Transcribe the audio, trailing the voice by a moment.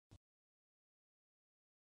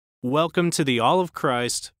Welcome to the All of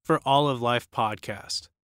Christ for All of Life podcast,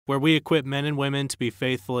 where we equip men and women to be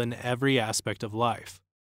faithful in every aspect of life.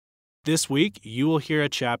 This week, you will hear a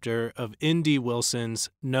chapter of N.D.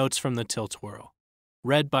 Wilson's Notes from the Tilt-A-Whirl,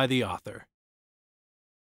 read by the author.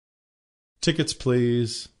 Tickets,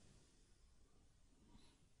 please.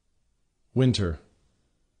 Winter.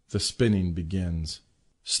 The spinning begins.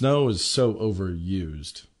 Snow is so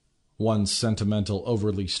overused. One sentimental,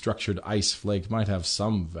 overly structured ice flake might have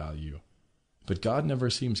some value, but God never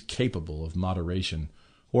seems capable of moderation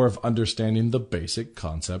or of understanding the basic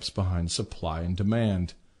concepts behind supply and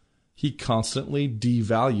demand. He constantly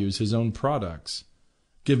devalues his own products.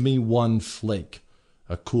 Give me one flake,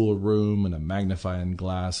 a cool room and a magnifying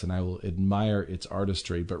glass, and I will admire its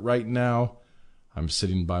artistry. But right now, I'm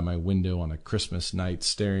sitting by my window on a Christmas night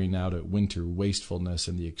staring out at winter wastefulness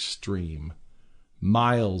in the extreme.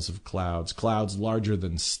 Miles of clouds, clouds larger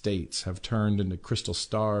than states, have turned into crystal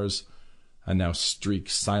stars and now streak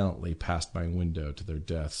silently past my window to their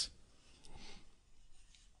deaths.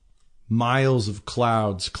 Miles of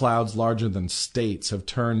clouds, clouds larger than states, have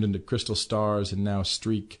turned into crystal stars and now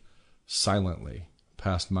streak silently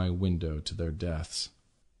past my window to their deaths.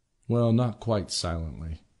 Well, not quite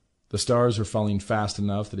silently. The stars are falling fast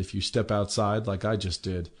enough that if you step outside like I just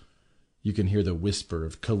did, you can hear the whisper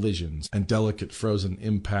of collisions and delicate frozen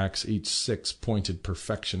impacts, each six-pointed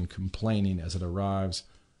perfection complaining as it arrives.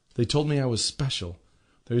 They told me I was special.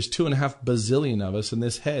 There's 2.5 bazillion of us in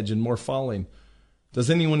this hedge and more falling.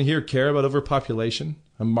 Does anyone here care about overpopulation?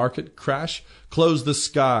 A market crash? Close the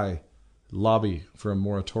sky. Lobby for a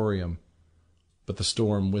moratorium. But the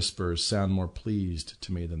storm whispers sound more pleased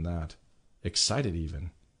to me than that. Excited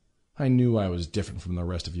even. I knew I was different from the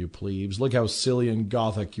rest of you plebes. Look how silly and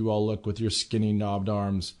gothic you all look with your skinny knobbed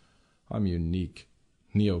arms. I'm unique.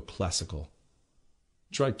 Neoclassical.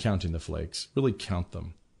 Try counting the flakes. Really count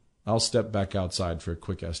them. I'll step back outside for a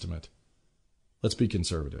quick estimate. Let's be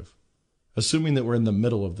conservative. Assuming that we're in the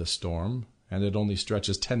middle of this storm, and it only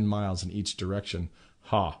stretches 10 miles in each direction,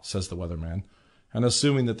 ha, says the weatherman, and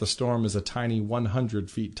assuming that the storm is a tiny 100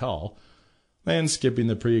 feet tall, and skipping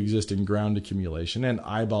the pre-existing ground accumulation and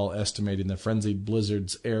eyeball estimating the frenzied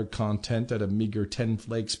blizzard's air content at a meager 10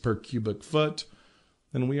 flakes per cubic foot,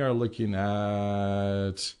 then we are looking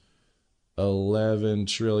at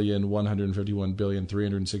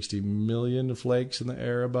 11,151,360,000,000 flakes in the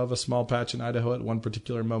air above a small patch in Idaho at one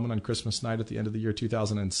particular moment on Christmas night at the end of the year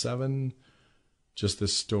 2007. Just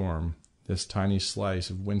this storm, this tiny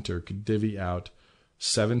slice of winter, could divvy out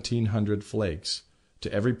 1,700 flakes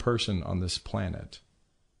to every person on this planet.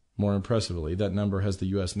 More impressively, that number has the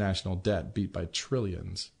U.S. national debt beat by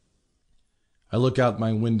trillions. I look out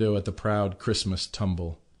my window at the proud Christmas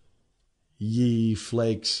tumble. Ye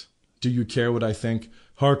flakes, do you care what I think?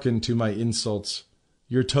 Hearken to my insults.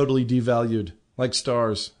 You're totally devalued, like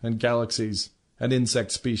stars and galaxies and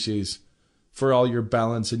insect species. For all your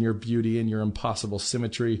balance and your beauty and your impossible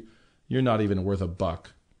symmetry, you're not even worth a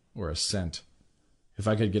buck or a cent. If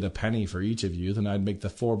I could get a penny for each of you, then I'd make the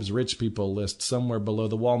Forbes rich people list somewhere below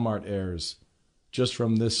the Walmart heirs. Just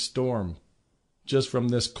from this storm. Just from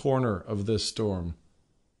this corner of this storm.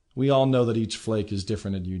 We all know that each flake is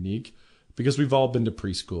different and unique, because we've all been to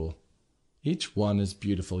preschool. Each one is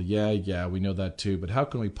beautiful. Yeah, we know that too, but how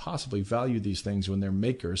can we possibly value these things when their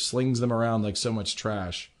maker slings them around like so much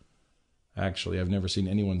trash? Actually, I've never seen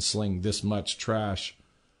anyone sling this much trash.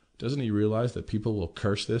 Doesn't he realize that people will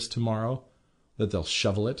curse this tomorrow? That they'll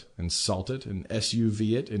shovel it and salt it and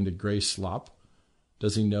SUV it into gray slop?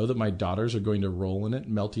 Does he know that my daughters are going to roll in it,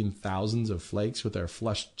 melting thousands of flakes with their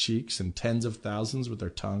flushed cheeks and tens of thousands with their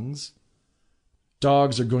tongues?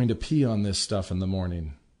 Dogs are going to pee on this stuff in the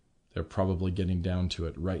morning. They're probably getting down to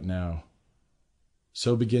it right now.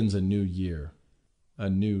 So begins a new year, a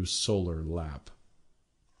new solar lap.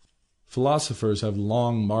 Philosophers have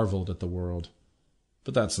long marveled at the world.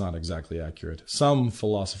 But that's not exactly accurate. Some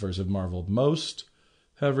philosophers have marveled. Most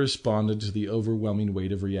have responded to the overwhelming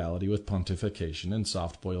weight of reality with pontification and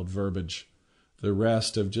soft-boiled verbiage. The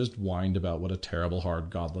rest have just whined about what a terrible, hard,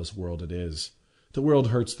 godless world it is. The world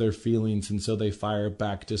hurts their feelings, and so they fire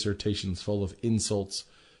back dissertations full of insults,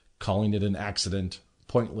 calling it an accident,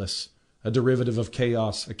 pointless, a derivative of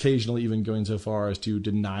chaos, occasionally even going so far as to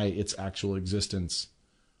deny its actual existence.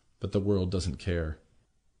 But the world doesn't care.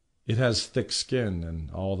 It has thick skin,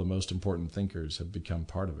 and all the most important thinkers have become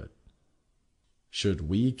part of it. Should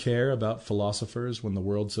we care about philosophers when the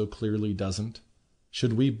world so clearly doesn't?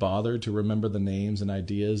 Should we bother to remember the names and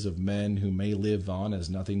ideas of men who may live on as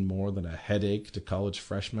nothing more than a headache to college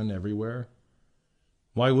freshmen everywhere?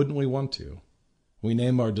 Why wouldn't we want to? We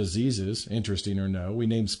name our diseases, interesting or no. We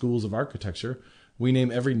name schools of architecture. We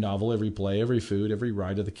name every novel, every play, every food, every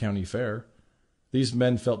ride at the county fair. These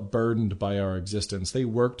men felt burdened by our existence. They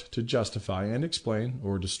worked to justify and explain,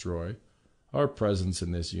 or destroy, our presence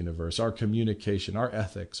in this universe, our communication, our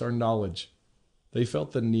ethics, our knowledge. They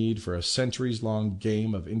felt the need for a centuries-long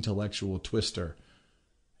game of intellectual twister,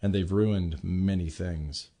 and they've ruined many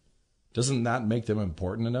things. Doesn't that make them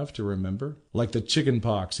important enough to remember? Like the chicken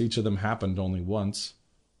pox, each of them happened only once.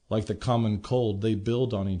 Like the common cold, they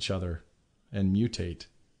build on each other and mutate.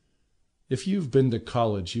 If you've been to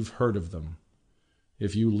college, you've heard of them.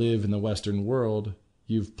 If you live in the Western world,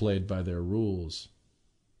 you've played by their rules.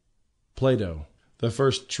 Plato, the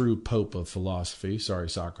first true pope of philosophy,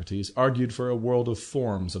 Socrates, argued for a world of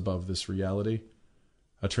forms above this reality,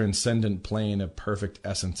 a transcendent plane of perfect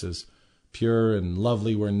essences, pure and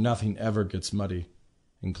lovely where nothing ever gets muddy,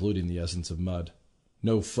 including the essence of mud.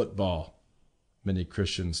 No football. Many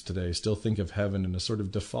Christians today still think of heaven in a sort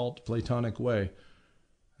of default Platonic way,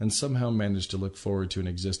 and somehow manage to look forward to an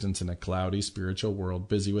existence in a cloudy spiritual world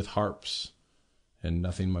busy with harps and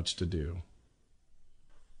nothing much to do.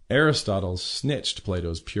 Aristotle snitched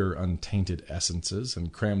Plato's pure, untainted essences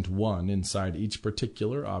and crammed one inside each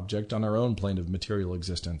particular object on our own plane of material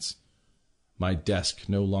existence. My desk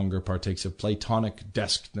no longer partakes of Platonic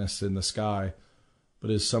deskness in the sky,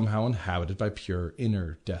 but is somehow inhabited by pure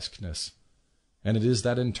inner deskness. And it is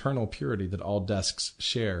that internal purity that all desks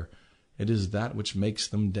share. It is that which makes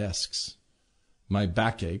them desks. My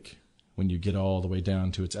backache, when you get all the way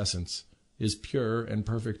down to its essence, is pure and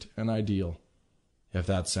perfect and ideal. If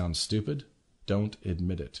that sounds stupid, don't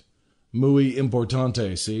admit it. Muy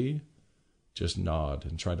importante, see? Just nod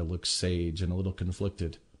and try to look sage and a little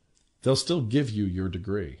conflicted. They'll still give you your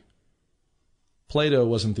degree. Plato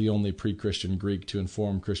wasn't the only pre-Christian Greek to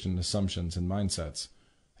inform Christian assumptions and mindsets.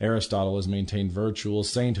 Aristotle has maintained virtual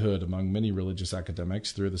sainthood among many religious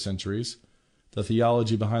academics through the centuries. The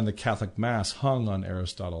theology behind the Catholic Mass hung on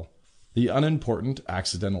Aristotle. The unimportant,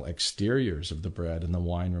 accidental exteriors of the bread and the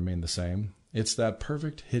wine remain the same. It's that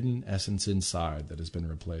perfect hidden essence inside that has been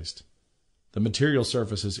replaced. The material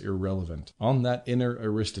surface is irrelevant. On that inner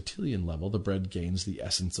Aristotelian level, the bread gains the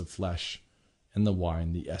essence of flesh, and the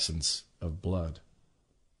wine the essence of blood.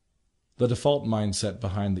 The default mindset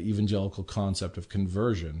behind the evangelical concept of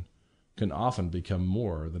conversion can often become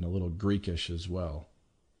more than a little Greekish as well.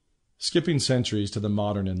 Skipping centuries to the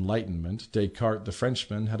modern Enlightenment, Descartes the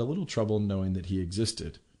Frenchman had a little trouble knowing that he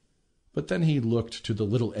existed. But then he looked to the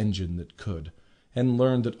little engine that could, and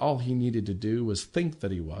learned that all he needed to do was think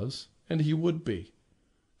that he was, and he would be.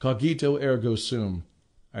 Cogito ergo sum.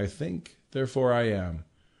 I think, therefore I am.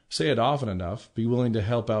 Say it often enough, be willing to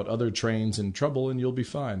help out other trains in trouble, and you'll be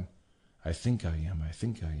fine. I think I am, I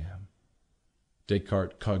think I am.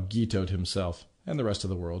 Descartes cogitoed himself, and the rest of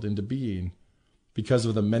the world, into being. Because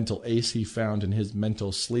of the mental ace he found in his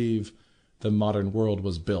mental sleeve, the modern world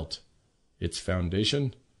was built. Its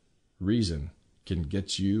foundation? Reason can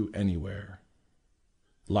get you anywhere.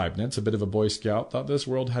 Leibniz, a bit of a Boy Scout, thought this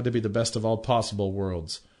world had to be the best of all possible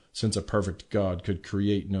worlds, since a perfect God could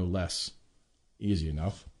create no less. Easy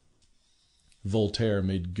enough. Voltaire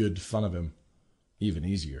made good fun of him. Even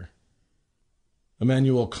easier.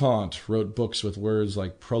 Immanuel Kant wrote books with words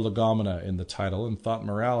like prolegomena in the title and thought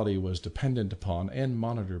morality was dependent upon and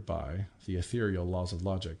monitored by the ethereal laws of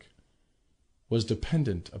logic. Was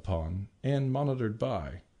dependent upon and monitored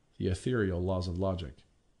by the ethereal laws of logic.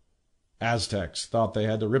 Aztecs thought they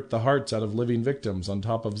had to rip the hearts out of living victims on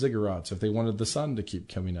top of ziggurats if they wanted the sun to keep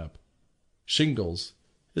coming up. Shingles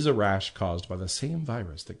is a rash caused by the same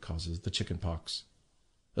virus that causes the chicken pox.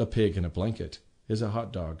 A pig in a blanket is a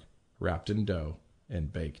hot dog wrapped in dough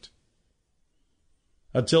and baked.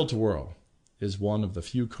 A Tilt-A-Whirl is one of the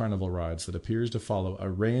few carnival rides that appears to follow a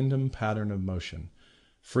random pattern of motion.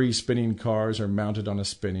 Free spinning cars are mounted on a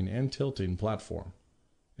spinning and tilting platform.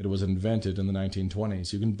 It was invented in the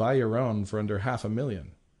 1920s. You can buy your own for under $500,000.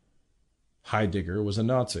 Heidegger was a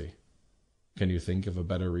Nazi. Can you think of a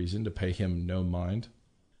better reason to pay him no mind?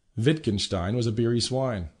 Wittgenstein was a beery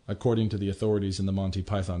swine, according to the authorities in the Monty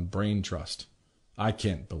Python Brain Trust. I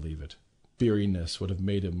can't believe it. Beeriness would have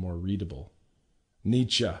made him more readable.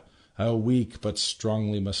 Nietzsche, a weak but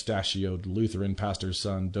strongly mustachioed Lutheran pastor's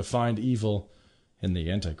son, defined evil in the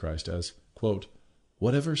Antichrist as, quote,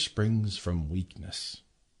 whatever springs from weakness.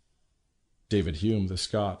 David Hume, the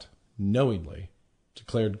Scot, knowingly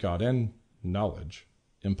declared God and knowledge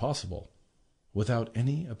impossible, without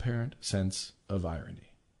any apparent sense of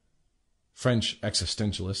irony. French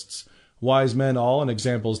existentialists, wise men all and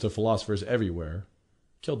examples to philosophers everywhere,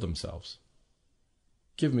 killed themselves.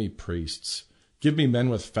 Give me priests. Give me men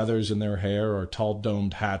with feathers in their hair or tall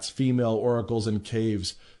domed hats, female oracles in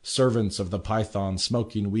caves, servants of the python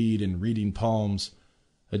smoking weed and reading palms,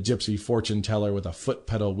 a gypsy fortune teller with a foot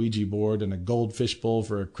pedal Ouija board and a goldfish bowl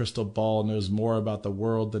for a crystal ball knows more about the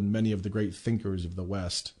world than many of the great thinkers of the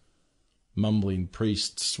West. Mumbling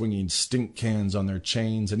priests swinging stink cans on their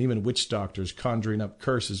chains, and even witch doctors conjuring up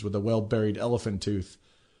curses with a well-buried elephant tooth,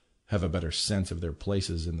 have a better sense of their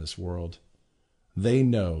places in this world. They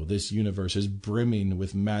know this universe is brimming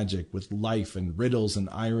with magic, with life and riddles and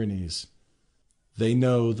ironies. They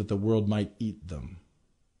know that the world might eat them,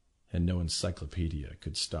 and no encyclopedia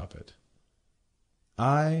could stop it.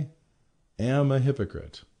 I am a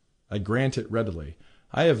hypocrite. I grant it readily.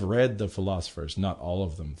 I have read the philosophers, not all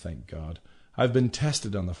of them, thank God. I've been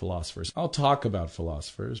tested on the philosophers. I'll talk about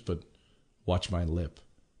philosophers, but watch my lip.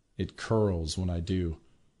 It curls when I do.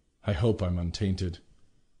 I hope I'm untainted.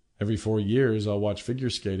 Every 4 years I'll watch figure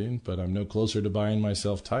skating, but I'm no closer to buying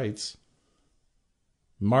myself tights.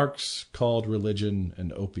 Marx called religion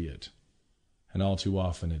an opiate, and all too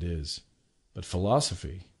often it is. But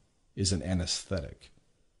philosophy is an anesthetic,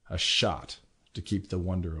 a shot to keep the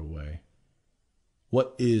wonder away.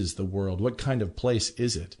 What is the world? What kind of place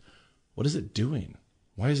is it? What is it doing?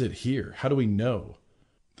 Why is it here? How do we know?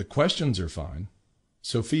 The questions are fine.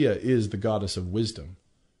 Sophia is the goddess of wisdom.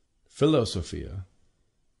 Philosophia,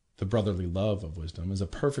 the brotherly love of wisdom, is a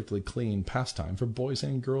perfectly clean pastime for boys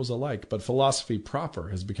and girls alike, but philosophy proper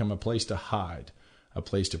has become a place to hide, a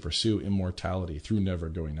place to pursue immortality through never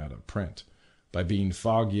going out of print, by being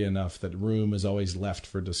foggy enough that room is always left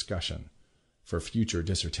for discussion, for future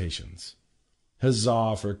dissertations.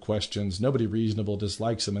 Huzzah for questions. Nobody reasonable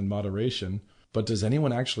dislikes them in moderation, but does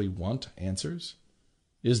anyone actually want answers?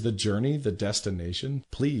 Is the journey the destination?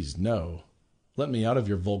 Please, no. Let me out of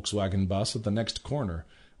your Volkswagen bus at the next corner.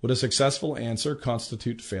 Would a successful answer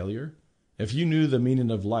constitute failure? If you knew the meaning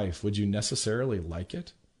of life, would you necessarily like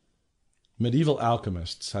it? Medieval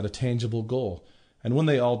alchemists had a tangible goal, and when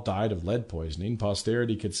they all died of lead poisoning,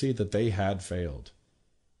 posterity could see that they had failed.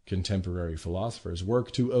 Contemporary philosophers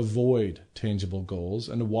work to avoid tangible goals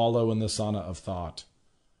and wallow in the sauna of thought.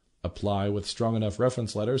 Apply with strong enough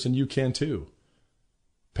reference letters, and you can too.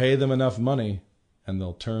 Pay them enough money, and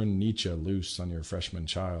they'll turn Nietzsche loose on your freshman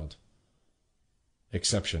child.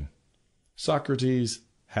 Exception. Socrates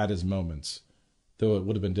had his moments, though it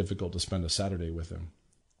would have been difficult to spend a Saturday with him.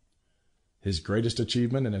 His greatest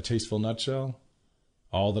achievement in a tasteful nutshell?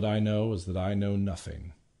 All that I know is that I know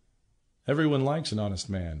nothing. Everyone likes an honest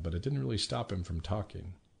man, but it didn't really stop him from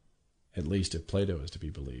talking, at least if Plato is to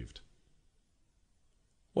be believed.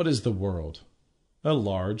 What is the world? A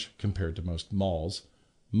large, compared to most malls,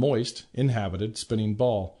 moist, inhabited, spinning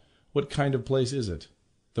ball. What kind of place is it?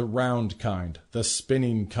 The round kind, the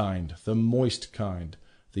spinning kind, the moist kind,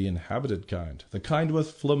 the inhabited kind, the kind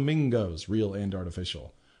with flamingos, real and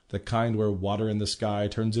artificial, the kind where water in the sky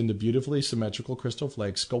turns into beautifully symmetrical crystal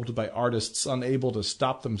flakes sculpted by artists unable to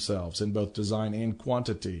stop themselves in both design and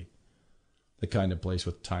quantity, the kind of place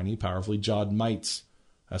with tiny, powerfully jawed mites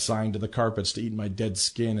assigned to the carpets to eat my dead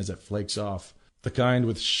skin as it flakes off, the kind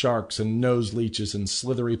with sharks and nose leeches and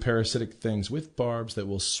slithery parasitic things with barbs that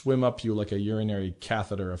will swim up you like a urinary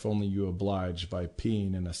catheter if only you oblige by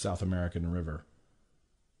peeing in a South American river,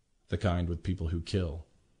 the kind with people who kill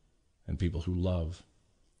and people who love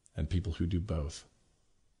and people who do both,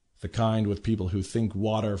 the kind with people who think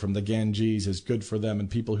water from the Ganges is good for them and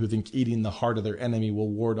people who think eating the heart of their enemy will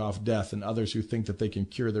ward off death, and others who think that they can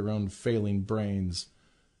cure their own failing brains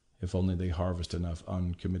if only they harvest enough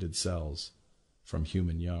uncommitted cells from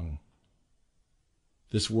human young.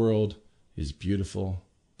 This world is beautiful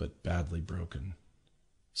but badly broken.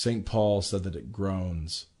 St. Paul said that it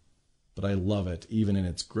groans, but I love it even in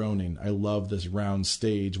its groaning. I love this round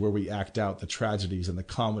stage where we act out the tragedies and the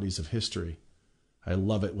comedies of history. I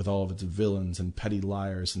love it with all of its villains and petty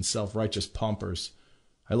liars and self-righteous pompers.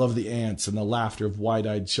 I love the ants and the laughter of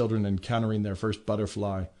wide-eyed children encountering their first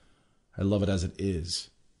butterfly. I love it as it is,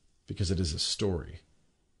 because it is a story,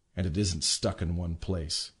 and it isn't stuck in one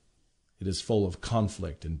place. It is full of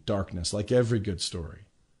conflict and darkness, like every good story.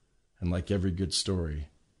 And like every good story,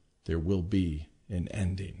 there will be an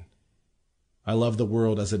ending. I love the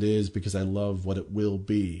world as it is because I love what it will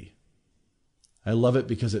be. I love it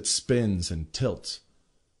because it spins and tilts,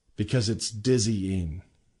 because it's dizzying,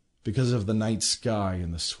 because of the night sky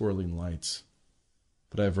and the swirling lights.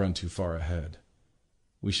 But I've run too far ahead.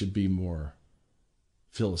 We should be more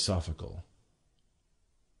philosophical.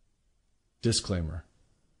 Disclaimer.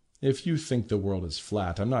 If you think the world is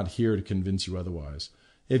flat, I'm not here to convince you otherwise.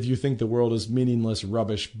 If you think the world is meaningless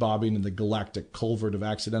rubbish bobbing in the galactic culvert of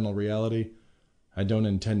accidental reality, I don't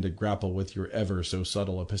intend to grapple with your ever so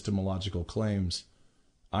subtle epistemological claims.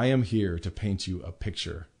 I am here to paint you a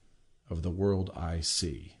picture of the world I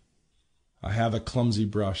see. I have a clumsy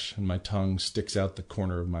brush, and my tongue sticks out the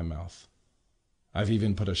corner of my mouth. I've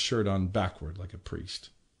even put a shirt on backward like a priest.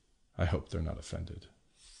 I hope they're not offended.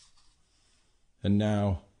 And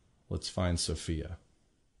now, let's find Sophia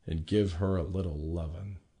and give her a little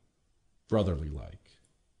lovin', brotherly-like.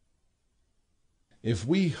 If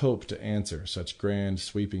we hope to answer such grand,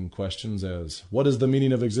 sweeping questions as, what is the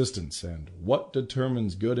meaning of existence, and what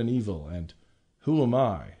determines good and evil, and who am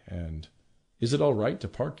I, and is it all right to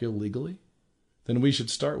park illegally, then we should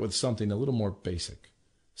start with something a little more basic,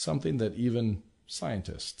 something that even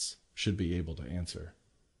scientists should be able to answer.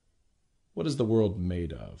 What is the world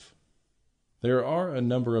made of? There are a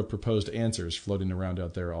number of proposed answers floating around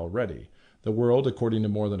out there already. The world, according to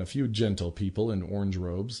more than a few gentle people in orange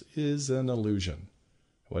robes, is an illusion.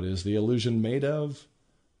 What is the illusion made of?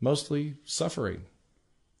 Mostly suffering.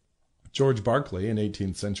 George Berkeley, an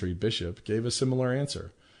 18th century bishop, gave a similar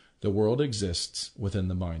answer. The world exists within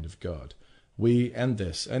the mind of God. We and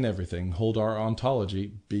this and everything hold our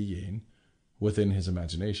ontology, being, within his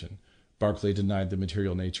imagination. Berkeley denied the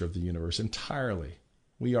material nature of the universe entirely.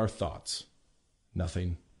 We are thoughts.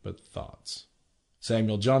 Nothing but thoughts.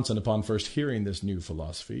 Samuel Johnson, upon first hearing this new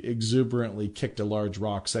philosophy, exuberantly kicked a large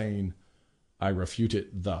rock, saying, I refute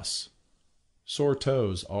it thus. Sore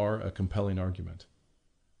toes are a compelling argument.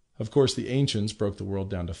 Of course, the ancients broke the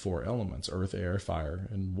world down to 4 elements, earth, air, fire,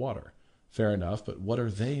 and water. Fair enough, but what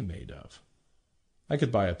are they made of? I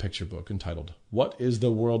could buy a picture book entitled, What is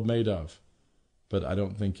the World Made Of? But I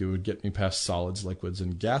don't think it would get me past solids, liquids,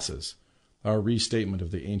 and gases, our restatement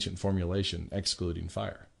of the ancient formulation excluding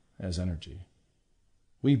fire as energy.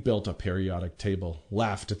 We built a periodic table,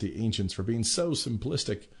 laughed at the ancients for being so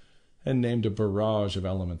simplistic, and named a barrage of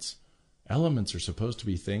elements. Elements are supposed to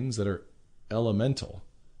be things that are elemental,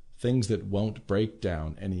 things that won't break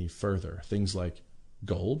down any further. Things like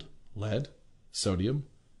gold, lead, sodium,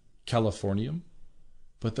 californium.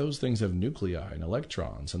 But those things have nuclei and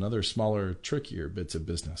electrons and other smaller, trickier bits of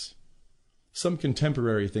business. Some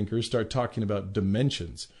contemporary thinkers start talking about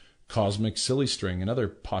dimensions, cosmic silly string, and other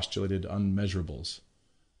postulated unmeasurables.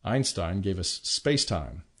 Einstein gave us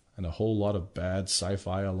space-time, and a whole lot of bad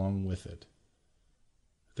sci-fi along with it.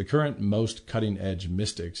 The current most cutting-edge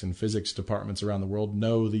mystics and physics departments around the world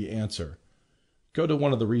know the answer. Go to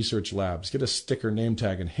one of the research labs, get a sticker name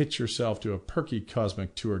tag, and hitch yourself to a perky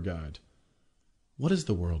cosmic tour guide. What is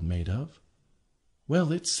the world made of?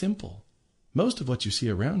 Well, it's simple. Most of what you see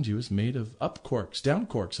around you is made of up quarks, down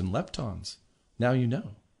quarks, and leptons. Now you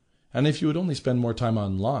know. And if you would only spend more time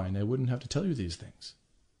online, I wouldn't have to tell you these things.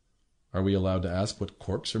 Are we allowed to ask what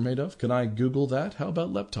quarks are made of? Can I Google that? How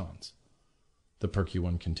about leptons? The perky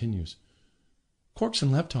one continues. Quarks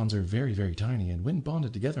and leptons are very, very tiny, and when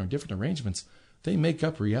bonded together in different arrangements, they make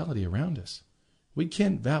up reality around us. We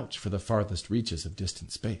can't vouch for the farthest reaches of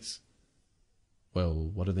distant space. Well,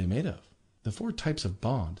 what are they made of? The 4 types of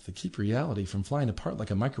bond that keep reality from flying apart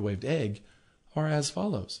like a microwaved egg are as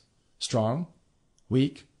follows: strong,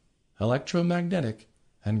 weak, electromagnetic,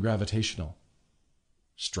 and gravitational.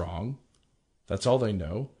 Strong? That's all they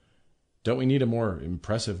know? Don't we need a more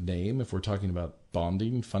impressive name if we're talking about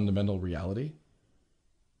bonding fundamental reality?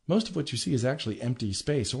 Most of what you see is actually empty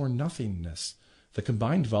space or nothingness. The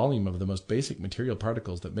combined volume of the most basic material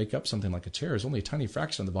particles that make up something like a chair is only a tiny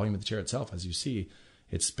fraction of the volume of the chair itself. As you see,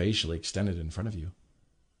 it's spatially extended in front of you.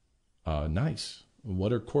 Nice.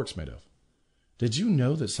 What are quarks made of? Did you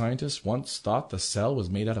know that scientists once thought the cell was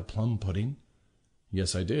made out of plum pudding?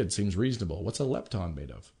 Yes, I did. Seems reasonable. What's a lepton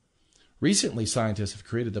made of? Recently, scientists have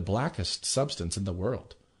created the blackest substance in the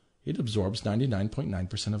world. It absorbs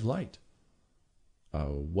 99.9% of light.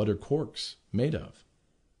 What are quarks made of?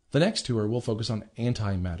 The next tour will focus on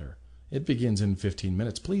antimatter. It begins in 15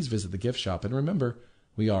 minutes. Please visit the gift shop, and remember,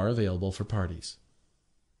 we are available for parties.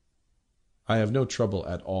 I have no trouble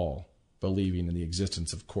at all believing in the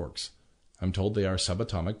existence of quarks. I'm told they are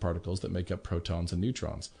subatomic particles that make up protons and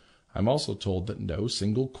neutrons. I'm also told that no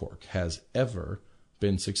single quark has ever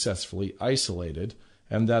been successfully isolated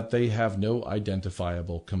and that they have no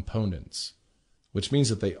identifiable components, which means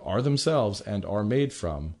that they are themselves and are made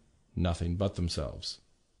from nothing but themselves,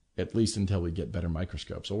 at least until we get better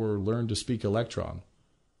microscopes or learn to speak electron.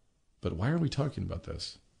 But why are we talking about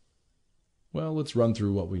this? Well, let's run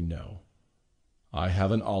through what we know. I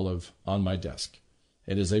have an olive on my desk.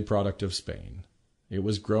 It is a product of Spain. It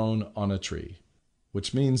was grown on a tree,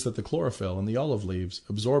 which means that the chlorophyll in the olive leaves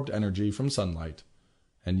absorbed energy from sunlight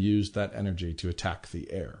and used that energy to attack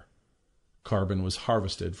the air. Carbon was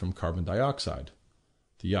harvested from carbon dioxide.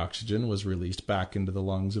 The oxygen was released back into the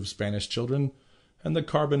lungs of Spanish children, and the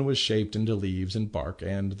carbon was shaped into leaves and bark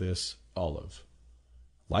and this olive.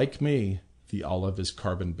 Like me, the olive is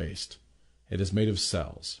carbon-based. It is made of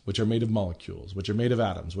cells, which are made of molecules, which are made of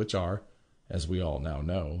atoms, which are, as we all now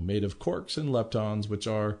know, made of quarks and leptons, which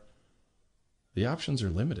are... The options are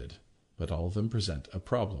limited, but all of them present a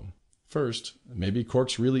problem. First, maybe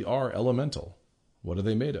quarks really are elemental. What are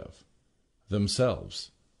they made of?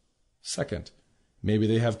 Themselves. Second, maybe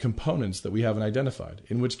they have components that we haven't identified,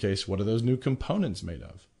 in which case, what are those new components made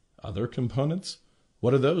of? Other components?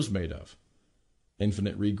 What are those made of?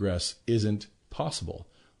 Infinite regress isn't possible.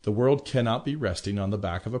 The world cannot be resting on the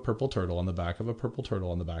back of a purple turtle, on the back of a purple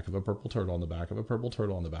turtle, on the back of a purple turtle, on the back of a purple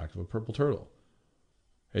turtle, on the back of a purple turtle.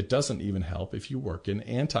 It doesn't even help if you work in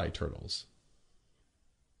anti-turtles.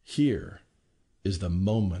 Here is the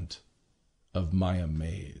moment of my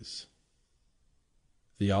amaze.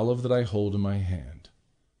 The olive that I hold in my hand,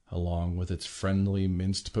 along with its friendly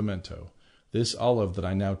minced pimento, this olive that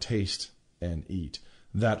I now taste and eat,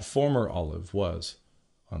 that former olive was,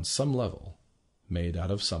 on some level, made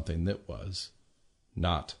out of something that was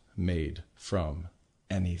not made from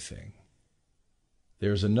anything.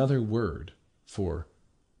 There's another word for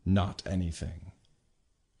not anything.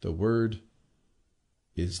 The word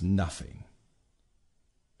is nothing.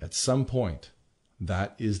 At some point,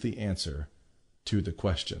 that is the answer to the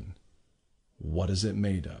question, what is it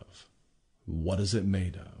made of? What is it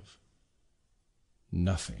made of?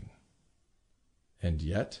 Nothing. And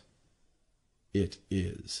yet, it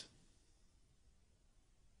is.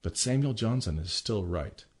 But Samuel Johnson is still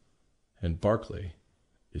right, and Berkeley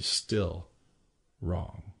is still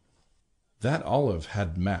wrong. That olive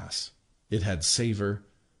had mass. It had savor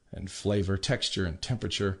and flavor, texture and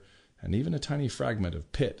temperature, and even a tiny fragment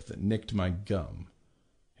of pit that nicked my gum.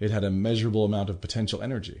 It had a measurable amount of potential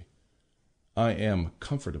energy. I am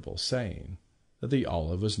comfortable saying that the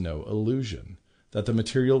olive is no illusion, that the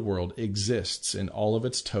material world exists in all of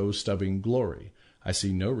its toe-stubbing glory. I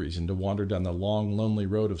see no reason to wander down the long, lonely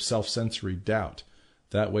road of self-censory doubt.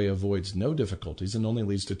 That way avoids no difficulties and only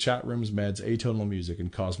leads to chat rooms, meds, atonal music,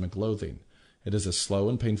 and cosmic loathing. It is a slow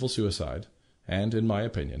and painful suicide, and, in my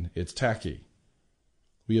opinion, it's tacky.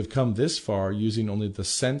 We have come this far using only the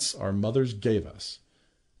sense our mothers gave us.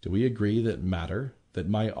 Do we agree that matter, that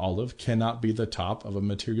my olive cannot be the top of a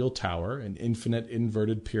material tower, an infinite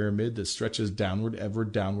inverted pyramid that stretches downward, ever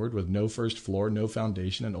downward, with no first floor, no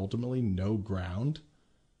foundation, and ultimately no ground?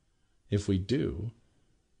 If we do,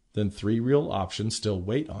 then 3 real options still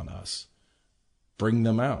wait on us. Bring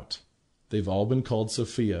them out. They've all been called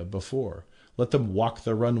Sophia before. Let them walk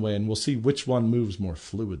the runway, and we'll see which one moves more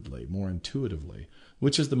fluidly, more intuitively,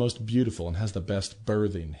 which is the most beautiful and has the best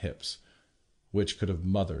birthing hips, which could have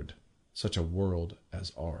mothered such a world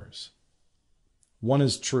as ours. One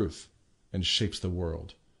is truth and shapes the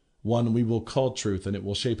world. One we will call truth, and it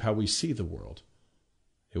will shape how we see the world.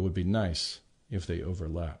 It would be nice if they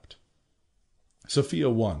overlapped. Sophia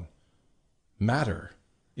 1. Matter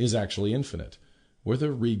is actually infinite. Where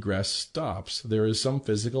the regress stops, there is some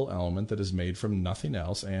physical element that is made from nothing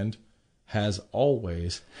else and has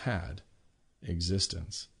always had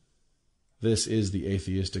existence. This is the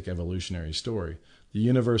atheistic evolutionary story. The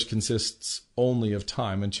universe consists only of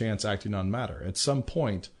time and chance acting on matter. At some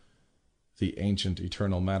point, the ancient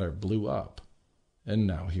eternal matter blew up, and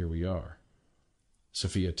now here we are.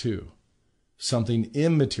 Sophia 2. Something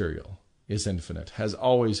immaterial is infinite, has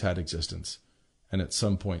always had existence, and at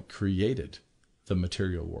some point created the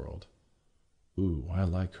material world. Ooh, I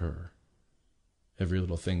like her. Every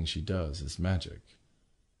little thing she does is magic.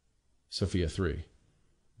 Sophia 3.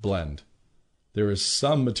 Blend. There is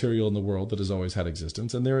some material in the world that has always had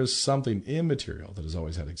existence, and there is something immaterial that has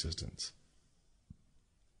always had existence.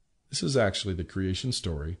 This is actually the creation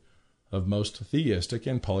story of most theistic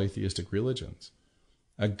and polytheistic religions.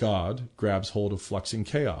 A god grabs hold of fluxing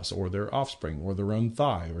chaos, or their offspring, or their own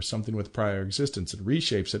thigh, or something with prior existence, and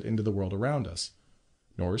reshapes it into the world around us.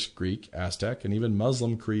 Norse, Greek, Aztec, and even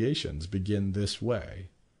Muslim creations begin this way.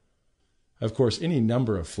 Of course, any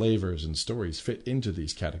number of flavors and stories fit into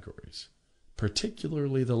these categories,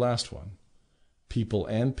 particularly the last one. People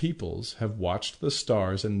and peoples have watched the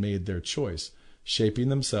stars and made their choice, shaping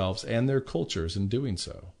themselves and their cultures in doing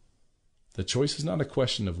so. The choice is not a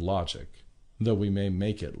question of logic, though we may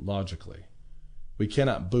make it logically. We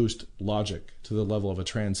cannot boost logic to the level of a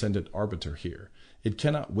transcendent arbiter here. It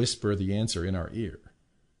cannot whisper the answer in our ear.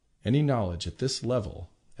 Any knowledge at this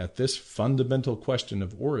level, at this fundamental question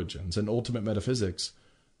of origins and ultimate metaphysics,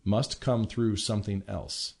 must come through something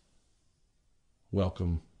else.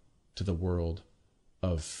 Welcome to the world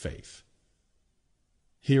of faith.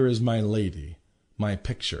 Here is my lady, my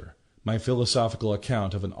picture, my philosophical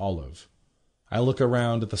account of an olive. I look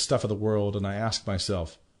around at the stuff of the world and I ask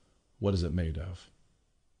myself, what is it made of?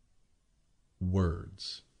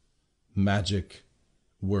 Words. Magic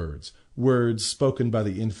words. Words spoken by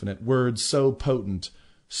the infinite. Words so potent,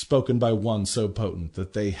 spoken by one so potent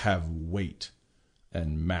that they have weight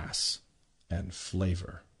and mass and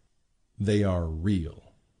flavor. They are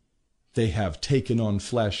real. They have taken on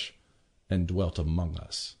flesh and dwelt among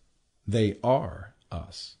us. They are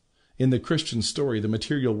us. In the Christian story, the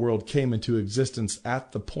material world came into existence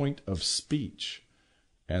at the point of speech,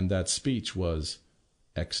 and that speech was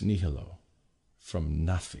ex nihilo, from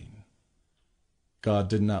nothing. God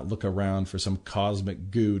did not look around for some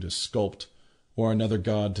cosmic goo to sculpt or another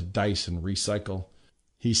god to dice and recycle.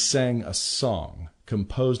 He sang a song,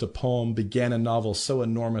 composed a poem, began a novel so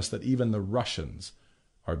enormous that even the Russians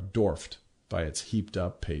are dwarfed by its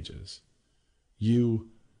heaped-up pages. You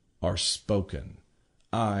are spoken.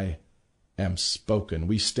 I am spoken.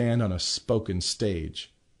 We stand on a spoken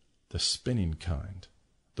stage, the spinning kind,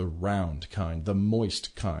 the round kind, the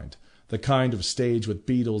moist kind, the kind of stage with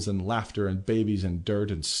beetles and laughter and babies and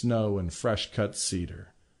dirt and snow and fresh-cut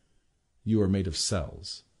cedar. You are made of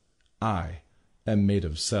cells. I am made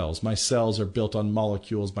of cells. My cells are built on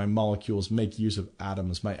molecules. My molecules make use of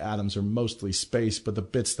atoms. My atoms are mostly space, but the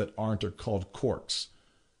bits that aren't are called quarks.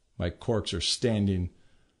 My quarks are standing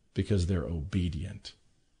because they're obedient.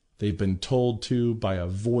 They've been told to by a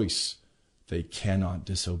voice they cannot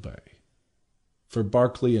disobey. For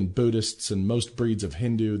Berkeley and Buddhists and most breeds of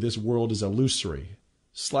Hindu, this world is illusory,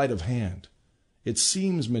 sleight of hand. It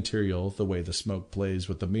seems material the way the smoke plays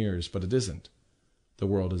with the mirrors, but it isn't. The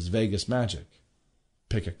world is Vegas magic.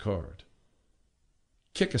 Pick a card.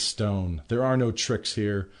 Kick a stone. There are no tricks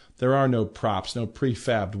here. There are no props, no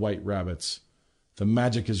prefabbed white rabbits. The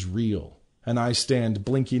magic is real, and I stand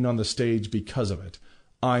blinking on the stage because of it.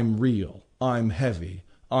 I'm real. I'm heavy.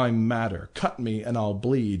 I'm matter. Cut me and I'll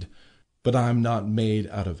bleed. But I'm not made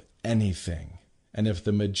out of anything. And if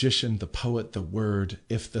the magician, the poet, the word,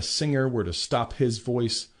 if the singer were to stop his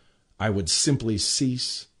voice, I would simply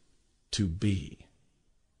cease to be.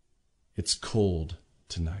 It's cold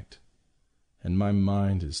tonight, and my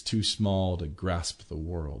mind is too small to grasp the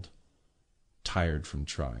world, tired from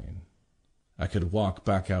trying. I could walk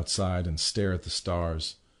back outside and stare at the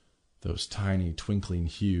stars, those tiny, twinkling,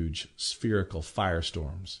 huge, spherical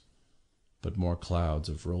firestorms. But more clouds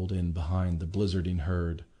have rolled in behind the blizzarding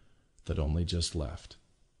herd that only just left.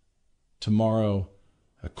 Tomorrow,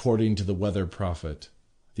 according to the weather prophet,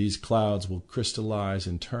 these clouds will crystallize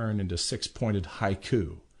and turn into six-pointed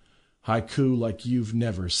haiku. Haiku like you've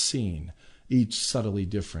never seen, each subtly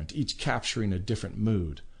different, each capturing a different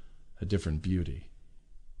mood, a different beauty,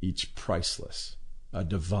 each priceless, a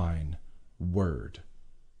divine word.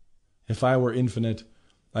 If I were infinite,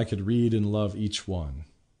 I could read and love each one.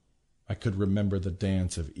 I could remember the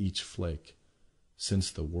dance of each flake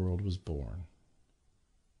since the world was born.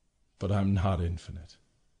 But I'm not infinite,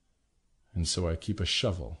 and so I keep a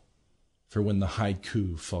shovel for when the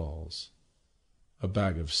haiku falls, a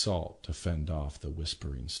bag of salt to fend off the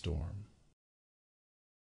whispering storm.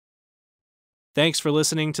 Thanks for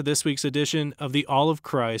listening to this week's edition of the All of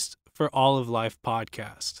Christ for All of Life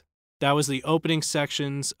podcast. That was the opening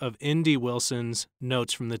sections of N.D. Wilson's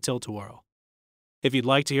Notes from the Tilt-A-Whirl. If you'd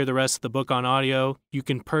like to hear the rest of the book on audio, you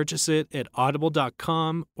can purchase it at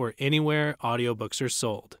audible.com or anywhere audiobooks are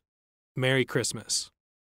sold. Merry Christmas.